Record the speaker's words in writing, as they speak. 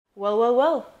Well, well,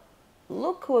 well.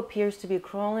 Look who appears to be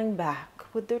crawling back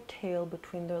with their tail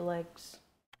between their legs.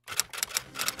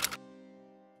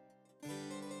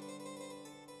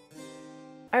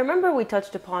 I remember we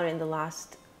touched upon in the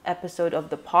last episode of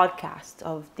the podcast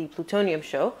of the Plutonium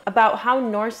show about how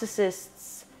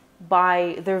narcissists,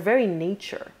 by their very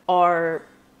nature, are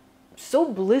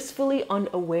so blissfully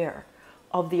unaware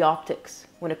of the optics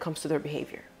when it comes to their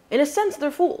behavior. In a sense, they're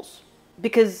fools,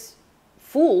 because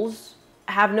fools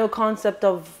have no concept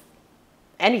of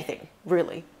anything,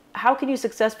 really. How can you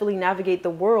successfully navigate the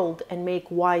world and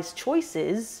make wise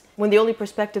choices when the only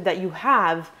perspective that you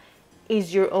have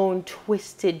is your own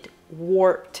twisted,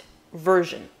 warped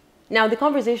version? Now, the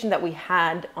conversation that we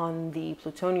had on the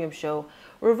Plutonium show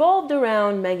revolved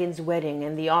around Meghan's wedding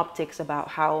and the optics about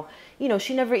how,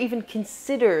 she never even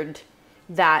considered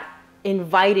that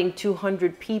inviting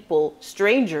 200 people,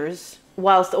 strangers,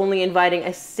 whilst only inviting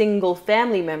a single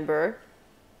family member,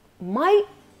 might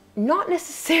not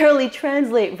necessarily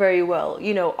translate very well,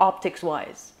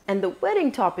 optics-wise. And the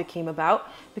wedding topic came about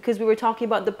because we were talking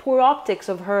about the poor optics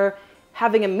of her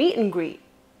having a meet and greet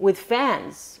with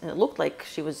fans, and it looked like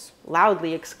she was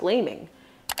loudly exclaiming,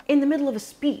 in the middle of a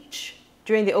speech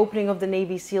during the opening of the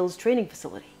Navy SEALs training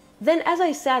facility. Then as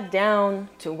I sat down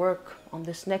to work on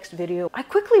this next video, I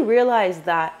quickly realized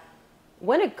that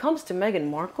when it comes to Meghan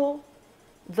Markle,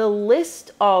 the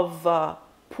list of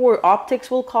poor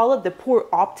optics, we'll call it, the poor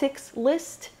optics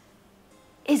list,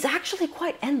 is actually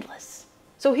quite endless.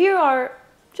 So here are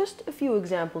just a few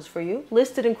examples for you,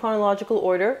 listed in chronological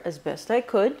order as best I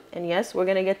could. And yes, we're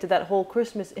gonna get to that whole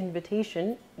Christmas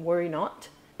invitation, worry not.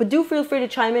 But do feel free to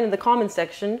chime in the comment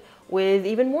section with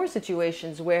even more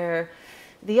situations where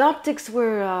the optics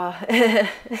were,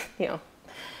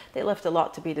 they left a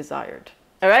lot to be desired.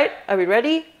 All right, are we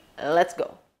ready? Let's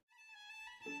go.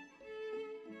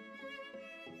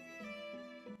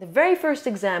 The very first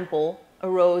example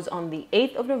arose on the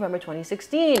 8th of November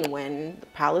 2016 when the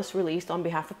palace released on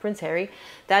behalf of Prince Harry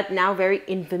that now very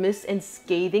infamous and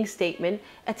scathing statement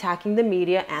attacking the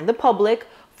media and the public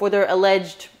for their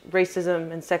alleged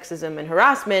racism and sexism and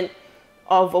harassment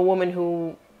of a woman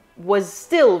who was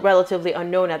still relatively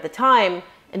unknown at the time,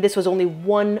 and this was only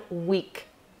 1 week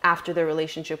after their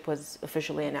relationship was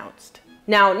officially announced.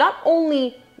 Now, not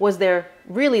only was there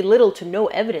really little to no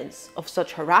evidence of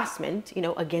such harassment,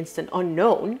 against an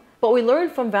unknown, but we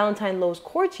learned from Valentine Lowe's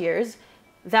courtiers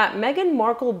that Meghan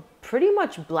Markle pretty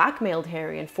much blackmailed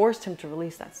Harry and forced him to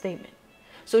release that statement.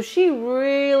 So she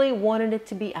really wanted it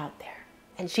to be out there.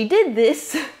 And she did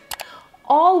this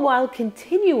all while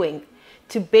continuing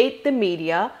to bait the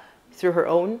media through her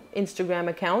own Instagram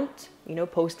account,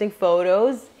 posting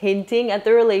photos, hinting at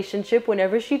the relationship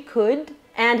whenever she could,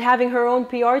 and having her own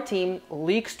PR team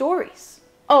leak stories.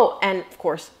 Oh, and of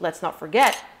course, let's not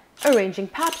forget, arranging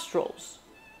pap strolls.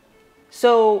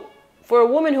 So for a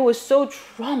woman who was so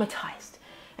traumatized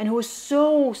and who was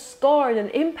so scarred and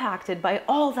impacted by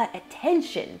all that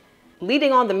attention,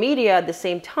 leading on the media at the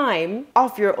same time,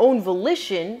 off your own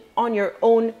volition, on your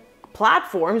own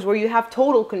platforms where you have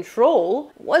total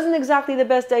control, wasn't exactly the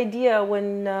best idea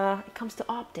when it comes to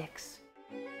optics.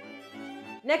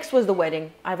 Next was the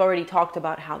wedding. I've already talked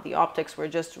about how the optics were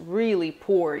just really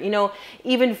poor.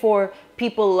 Even for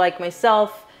people like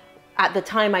myself, at the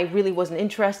time I really wasn't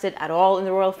interested at all in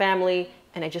the royal family,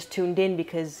 and I just tuned in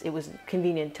because it was a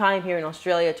convenient time here in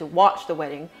Australia to watch the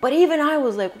wedding. But even I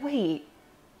was like, wait,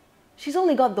 she's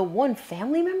only got the one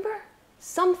family member?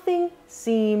 Something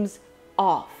seems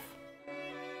off.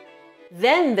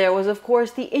 Then there was, of course,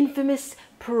 the infamous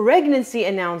pregnancy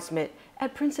announcement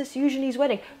at Princess Eugenie's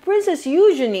wedding. Princess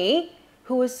Eugenie,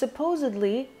 who was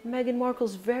supposedly Meghan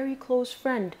Markle's very close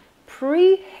friend,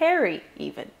 pre-Harry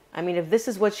even. I mean, if this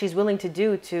is what she's willing to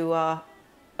do to a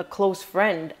close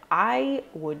friend, I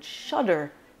would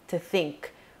shudder to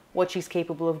think what she's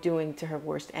capable of doing to her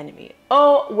worst enemy.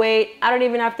 Oh, wait, I don't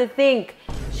even have to think.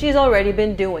 She's already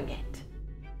been doing it.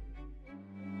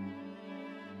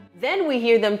 Then we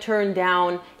hear them turn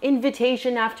down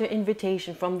invitation after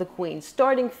invitation from the Queen,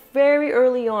 starting very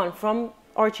early on from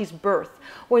Archie's birth,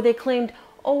 where they claimed,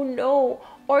 oh no,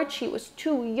 Archie was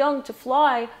too young to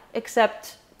fly,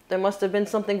 except there must have been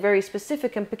something very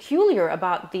specific and peculiar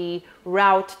about the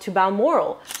route to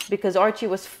Balmoral, because Archie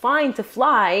was fine to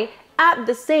fly at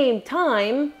the same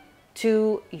time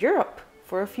to Europe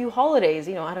for a few holidays.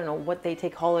 I don't know what they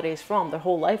take holidays from. Their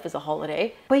whole life is a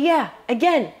holiday. But yeah,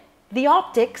 again, the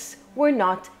optics were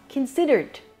not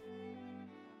considered.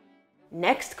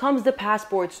 Next comes the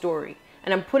passport story.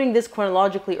 And I'm putting this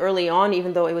chronologically early on,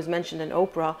 even though it was mentioned in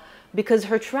Oprah. because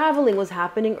her traveling was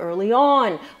happening early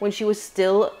on when she was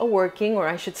still a working, or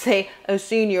I should say a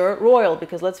senior royal,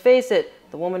 because let's face it,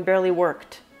 the woman barely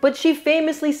worked. But she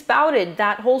famously spouted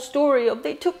that whole story of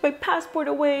they took my passport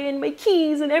away and my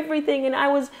keys and everything, and I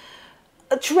was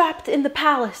trapped in the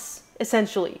palace,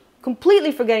 essentially,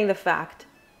 completely forgetting the fact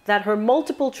that her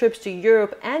multiple trips to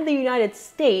Europe and the United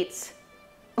States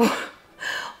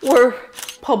were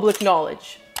public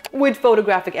knowledge, with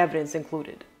photographic evidence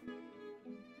included.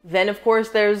 Then, of course,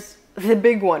 there's the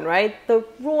big one, right? The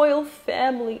royal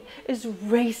family is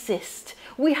racist.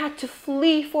 We had to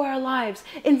flee for our lives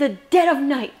in the dead of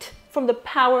night from the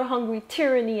power-hungry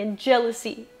tyranny and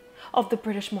jealousy of the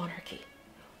British monarchy,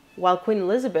 while Queen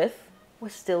Elizabeth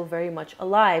was still very much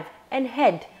alive and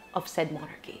head of said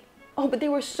monarchy. Oh, but they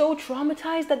were so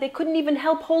traumatized that they couldn't even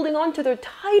help holding on to their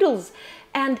titles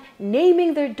and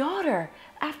naming their daughter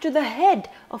after the head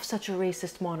of such a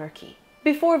racist monarchy,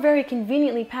 before very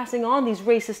conveniently passing on these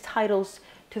racist titles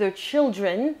to their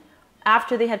children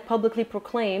after they had publicly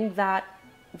proclaimed that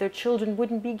their children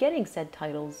wouldn't be getting said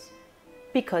titles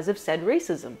because of said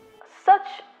racism. Such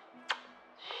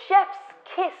chef's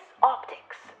kiss optics.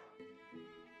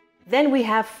 Then we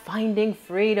have Finding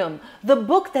Freedom, the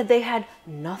book that they had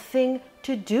nothing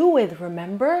to do with,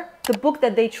 remember? The book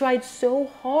that they tried so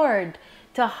hard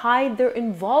to hide their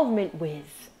involvement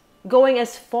with, going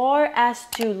as far as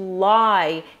to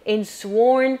lie in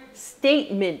sworn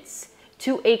statements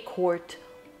to a court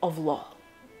of law.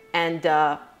 And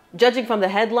judging from the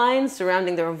headlines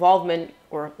surrounding their involvement,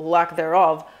 or lack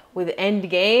thereof, with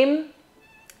Endgame,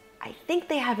 I think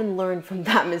they haven't learned from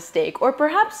that mistake. Or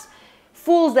perhaps,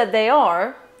 fools that they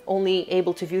are, only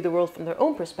able to view the world from their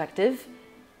own perspective,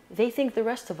 they think the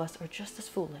rest of us are just as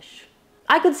foolish.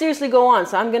 I could seriously go on,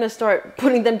 so I'm gonna start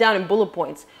putting them down in bullet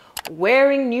points.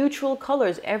 Wearing neutral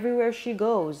colors everywhere she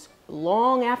goes,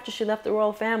 long after she left the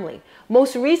royal family.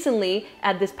 Most recently,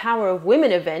 at this Power of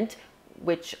Women event,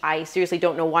 which I seriously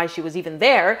don't know why she was even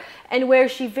there, and where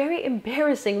she very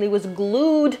embarrassingly was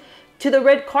glued to the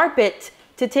red carpet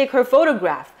to take her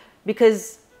photograph,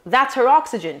 because that's her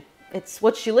oxygen. It's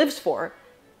what she lives for,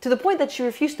 to the point that she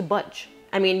refused to budge.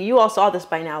 I mean, you all saw this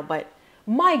by now, but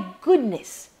my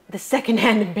goodness, the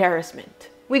secondhand embarrassment.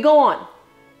 We go on.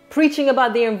 Preaching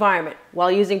about the environment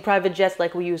while using private jets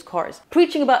like we use cars.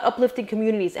 Preaching about uplifting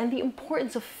communities and the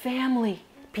importance of family.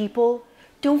 People,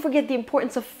 don't forget the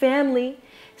importance of family,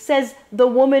 says the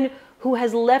woman who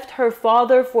has left her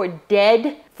father for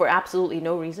dead for absolutely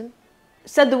no reason.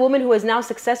 Said the woman who has now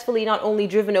successfully not only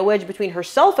driven a wedge between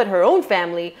herself and her own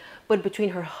family, but between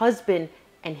her husband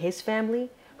and his family,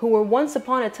 who were once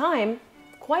upon a time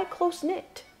quite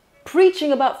close-knit.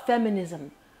 Preaching about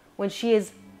feminism when she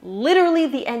is literally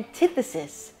the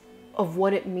antithesis of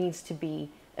what it means to be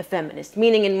a feminist,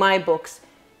 meaning in my books,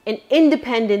 an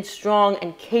independent, strong,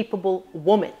 and capable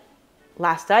woman.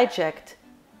 Last I checked,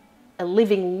 a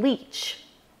living leech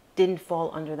didn't fall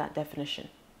under that definition.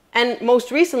 And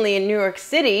most recently in New York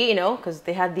City, you know, because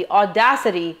they had the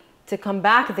audacity to come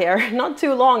back there not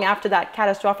too long after that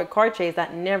catastrophic car chase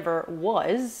that never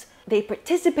was, they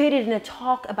participated in a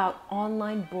talk about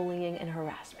online bullying and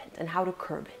harassment and how to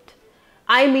curb it.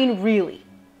 I mean, really,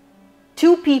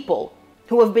 two people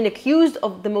who have been accused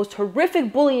of the most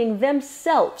horrific bullying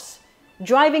themselves,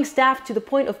 driving staff to the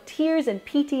point of tears and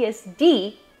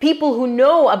PTSD, people who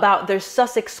know about their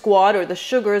Sussex squad or the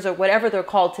Sugars or whatever they're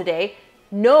called today,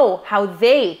 know how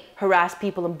they harass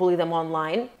people and bully them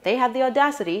online. They had the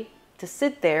audacity to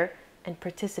sit there and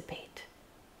participate.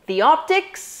 The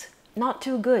optics, not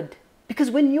too good. Because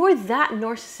when you're that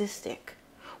narcissistic,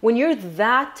 when you're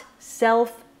that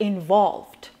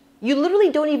self-involved, you literally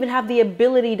don't even have the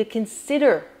ability to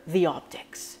consider the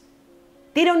optics.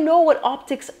 They don't know what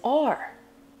optics are.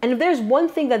 And if there's one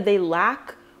thing that they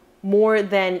lack more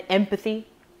than empathy,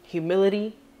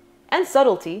 humility, and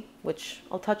subtlety, which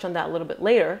I'll touch on that a little bit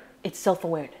later, it's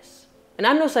self-awareness. And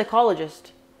I'm no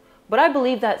psychologist, but I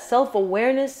believe that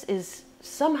self-awareness is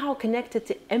somehow connected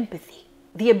to empathy,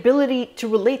 the ability to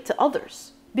relate to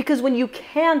others. Because when you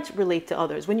can't relate to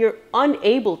others, when you're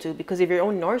unable to because of your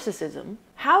own narcissism,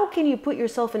 how can you put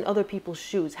yourself in other people's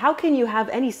shoes? How can you have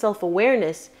any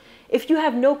self-awareness if you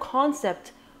have no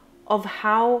concept of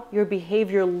how your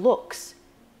behavior looks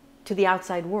to the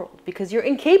outside world? Because you're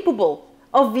incapable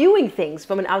of viewing things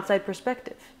from an outside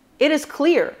perspective. It is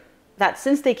clear that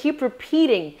since they keep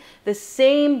repeating the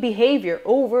same behavior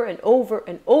over and over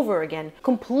and over again,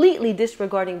 completely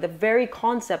disregarding the very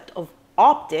concept of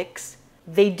optics,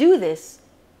 they do this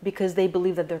because they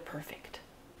believe that they're perfect.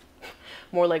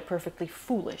 More like perfectly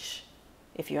foolish,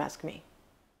 if you ask me.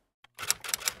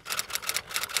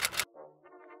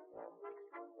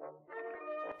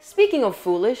 Speaking of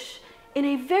foolish, in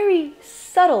a very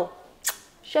subtle,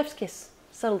 chef's kiss,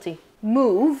 subtlety,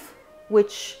 move,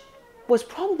 which was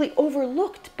probably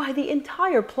overlooked by the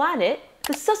entire planet,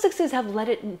 the Sussexes have let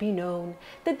it be known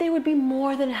that they would be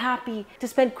more than happy to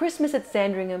spend Christmas at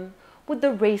Sandringham with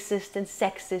the racist and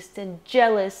sexist and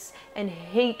jealous and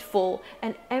hateful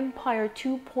and Empire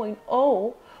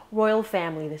 2.0 royal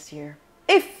family this year.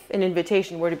 If an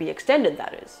invitation were to be extended,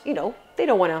 that is. You know, they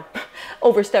don't want to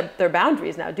overstep their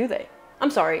boundaries now, do they?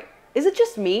 I'm sorry, is it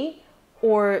just me?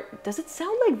 Or does it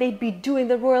sound like they'd be doing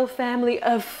the royal family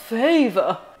a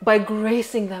favor by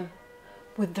gracing them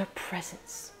with their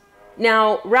presence?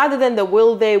 Now, rather than the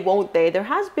will they, won't they, there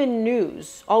has been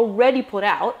news already put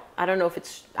out, I don't know if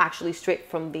it's actually straight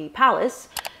from the palace,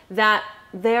 that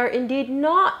they're indeed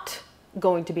not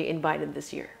going to be invited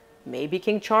this year. Maybe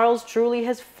King Charles truly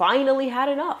has finally had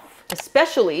enough,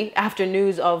 especially after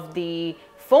news of the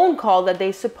phone call that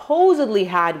they supposedly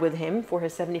had with him for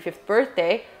his 75th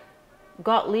birthday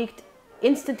got leaked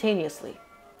instantaneously.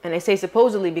 And I say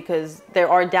supposedly because there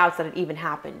are doubts that it even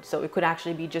happened. So it could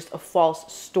actually be just a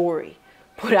false story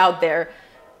put out there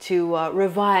to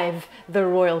revive the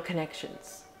royal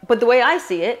connections. But the way I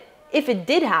see it, if it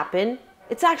did happen,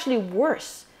 it's actually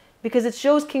worse because it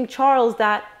shows King Charles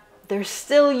that they're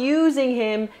still using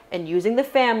him and using the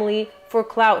family for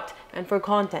clout and for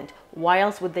content. Why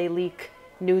else would they leak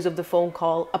news of the phone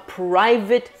call, a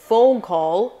private phone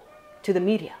call, to the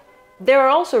media? There are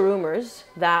also rumors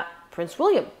that Prince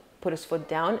William put his foot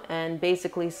down and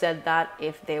basically said that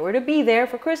if they were to be there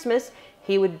for Christmas,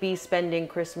 he would be spending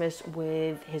Christmas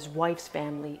with his wife's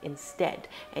family instead.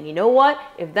 And you know what?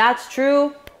 If that's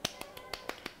true,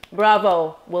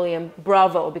 bravo, William,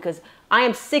 bravo, because I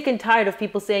am sick and tired of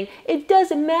people saying, it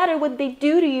doesn't matter what they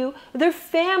do to you, they're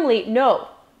family. No,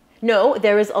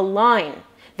 there is a line.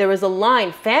 There is a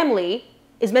line. Family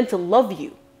is meant to love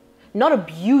you, not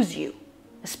abuse you,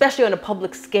 especially on a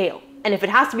public scale. And if it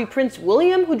has to be Prince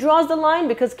William who draws the line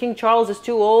because King Charles is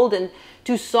too old and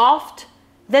too soft,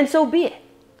 then so be it.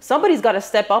 Somebody's got to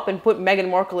step up and put Meghan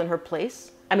Markle in her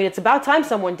place. I mean, it's about time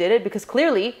someone did it because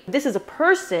clearly this is a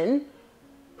person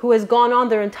who has gone on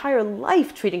their entire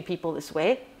life treating people this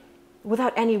way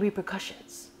without any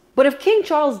repercussions. But if King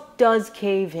Charles does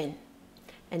cave in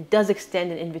and does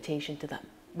extend an invitation to them,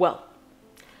 well,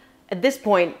 at this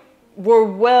point, we're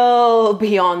well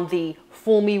beyond the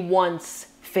fool me once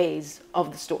phase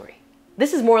of the story.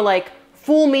 This is more like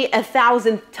fool me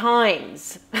 1,000th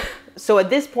times. So at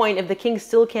this point, if the king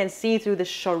still can't see through the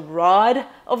charade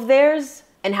of theirs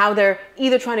and how they're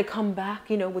either trying to come back,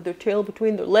 you know, with their tail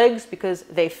between their legs because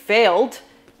they failed,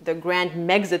 their grand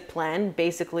Megxit plan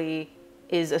basically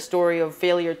is a story of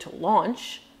failure to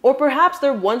launch, or perhaps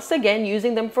they're once again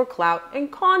using them for clout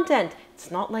and content.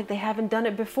 It's not like they haven't done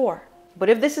it before. But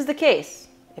if this is the case,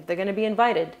 if they're going to be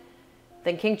invited,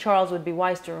 then King Charles would be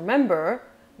wise to remember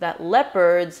that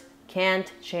leopards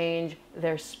can't change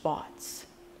their spots.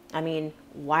 I mean,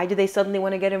 why do they suddenly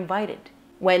want to get invited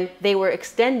when they were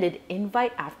extended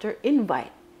invite after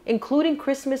invite, including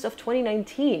Christmas of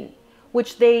 2019,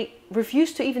 which they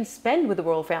refused to even spend with the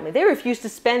royal family? They refused to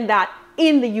spend that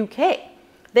in the UK.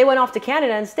 They went off to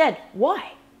Canada instead.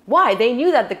 Why? Why? They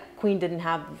knew that the Queen didn't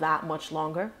have that much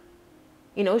longer.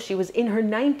 You know, she was in her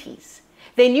 90s.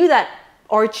 They knew that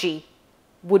Archie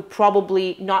would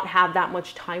probably not have that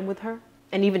much time with her,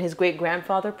 and even his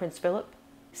great-grandfather, Prince Philip.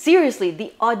 Seriously,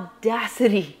 the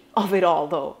audacity of it all,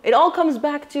 though. It all comes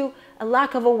back to a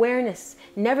lack of awareness,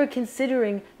 never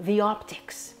considering the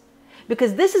optics.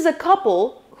 Because this is a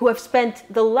couple who have spent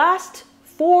the last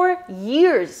 4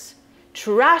 years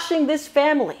trashing this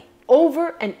family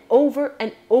over and over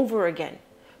and over again,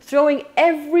 throwing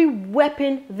every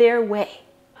weapon their way.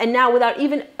 And now, without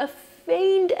even a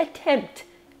feigned attempt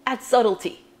at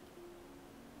subtlety,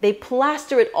 they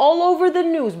plaster it all over the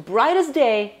news, bright as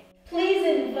day. Please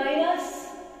invite us.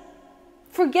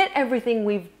 Forget everything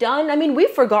we've done. I mean, we've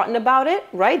forgotten about it,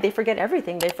 right? They forget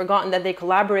everything. They've forgotten that they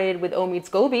collaborated with Omid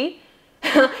Scobie,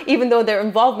 even though their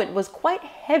involvement was quite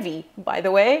heavy, by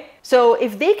the way. So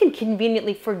if they can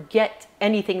conveniently forget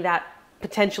anything that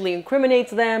potentially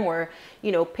incriminates them or,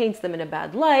 you know, paints them in a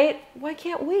bad light, why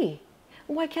can't we?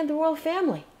 Why can't the royal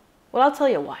family? Well, I'll tell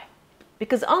you why.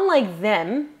 Because unlike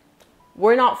them,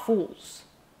 we're not fools.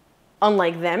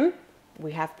 Unlike them,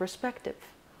 we have perspective.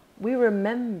 We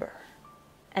remember.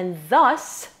 And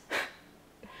thus,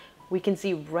 we can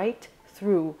see right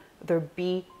through their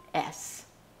BS.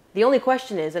 The only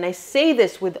question is, and I say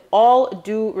this with all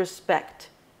due respect,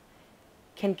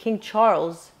 can King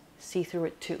Charles see through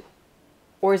it too?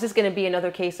 Or is this going to be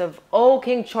another case of, oh,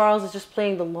 King Charles is just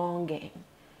playing the long game?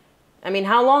 I mean,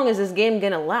 how long is this game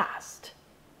going to last?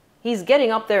 He's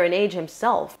getting up there in age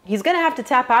himself. He's gonna have to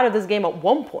tap out of this game at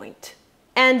one point.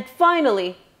 And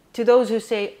finally, to those who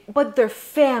say, but they're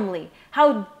family,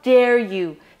 how dare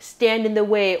you stand in the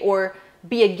way or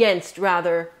be against,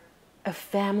 rather, a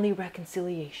family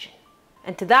reconciliation?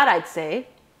 And to that I'd say,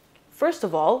 first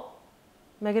of all,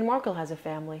 Meghan Markle has a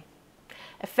family.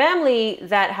 A family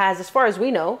that has, as far as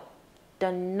we know,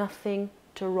 done nothing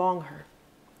to wrong her.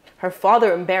 Her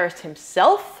father embarrassed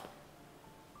himself,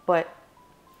 but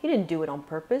he didn't do it on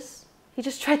purpose. He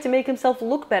just tried to make himself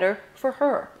look better for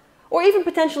her, or even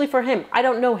potentially for him. I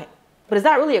don't know him. But is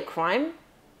that really a crime?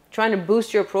 Trying to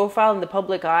boost your profile in the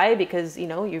public eye because, you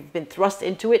know, you've been thrust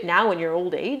into it now in your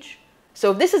old age?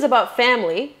 So if this is about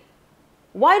family,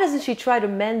 why doesn't she try to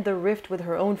mend the rift with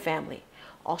her own family?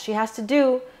 All she has to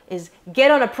do is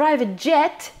get on a private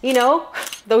jet, you know,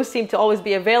 those seem to always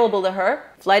be available to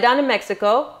her, fly down to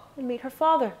Mexico and meet her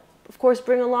father. Of course,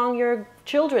 bring along your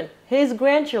children, his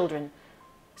grandchildren,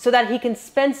 so that he can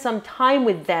spend some time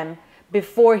with them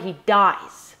before he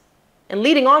dies. And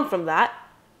leading on from that,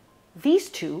 these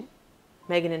two,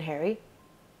 Meghan and Harry,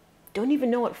 don't even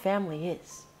know what family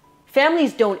is.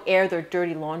 Families don't air their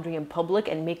dirty laundry in public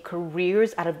and make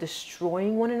careers out of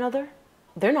destroying one another.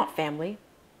 They're not family.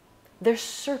 They're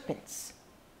serpents.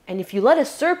 And if you let a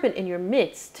serpent in your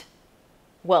midst,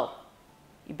 well,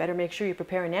 you better make sure you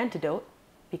prepare an antidote,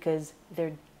 because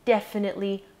they're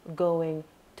definitely going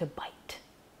to bite.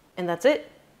 And that's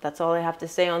it. That's all I have to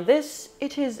say on this.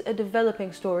 It is a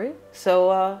developing story,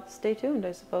 so stay tuned,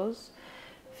 I suppose.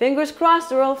 Fingers crossed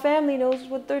the royal family knows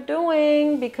what they're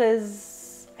doing,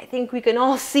 because I think we can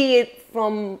all see it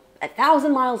from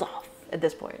 1,000 miles off at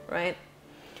this point, right?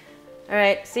 All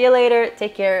right, see you later.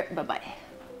 Take care. Bye-bye.